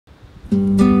O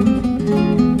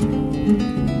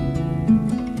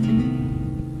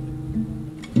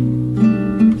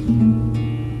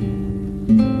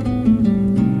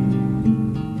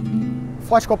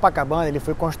Forte de Copacabana ele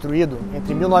foi construído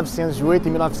entre 1908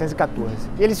 e 1914.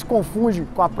 E ele se confunde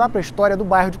com a própria história do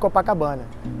bairro de Copacabana,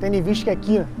 tendo em vista que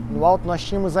aqui no alto nós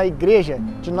tínhamos a igreja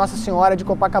de Nossa Senhora de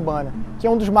Copacabana, que é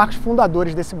um dos marcos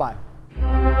fundadores desse bairro.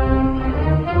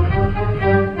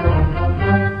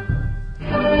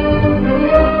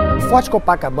 O Forte de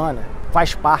Copacabana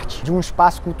faz parte de um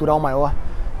espaço cultural maior,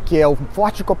 que é o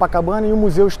Forte de Copacabana e o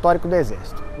Museu Histórico do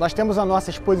Exército. Nós temos a nossa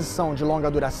exposição de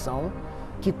longa duração,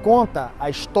 que conta a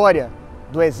história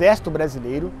do Exército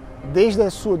brasileiro, desde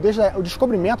o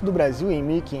descobrimento do Brasil em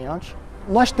 1500.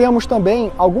 Nós temos também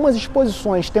algumas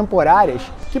exposições temporárias,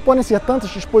 que podem ser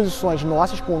tantas exposições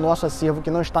nossas, com o nosso acervo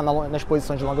que não está na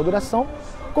exposição de longa duração,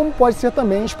 como pode ser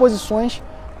também exposições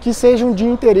que sejam de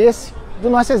interesse do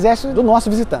nosso Exército, do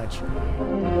nosso visitante.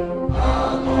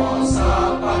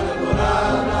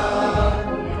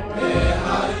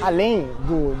 Além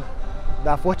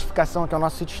da fortificação, que é o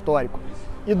nosso sítio histórico,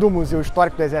 e do Museu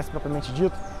Histórico do Exército propriamente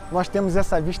dito, nós temos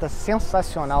essa vista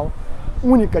sensacional,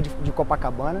 única de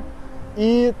Copacabana,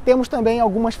 e temos também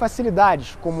algumas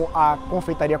facilidades, como a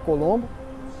confeitaria Colombo,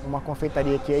 uma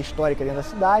confeitaria que é histórica dentro da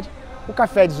cidade, o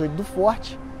Café 18 do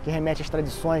Forte, que remete às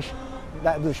tradições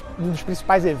dos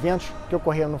principais eventos que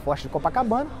ocorreram no Forte de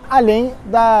Copacabana, além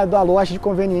da loja de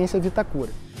conveniência Vitacura.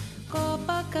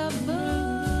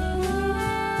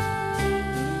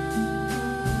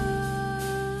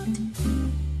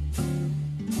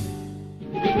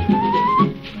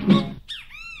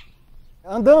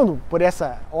 Andando por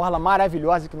essa orla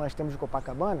maravilhosa que nós temos de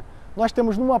Copacabana, nós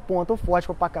temos numa ponta o Forte de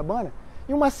Copacabana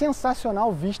e uma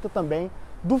sensacional vista também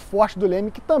do Forte do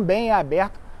Leme, que também é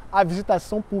aberto à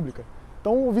visitação pública.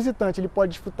 Então o visitante ele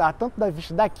pode desfrutar tanto da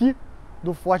vista daqui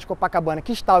do Forte de Copacabana,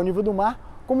 que está ao nível do mar,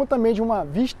 como também de uma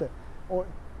vista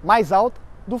mais alta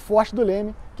do Forte do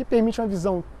Leme, que permite uma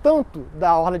visão tanto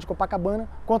da orla de Copacabana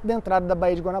quanto da entrada da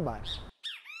Baía de Guanabara.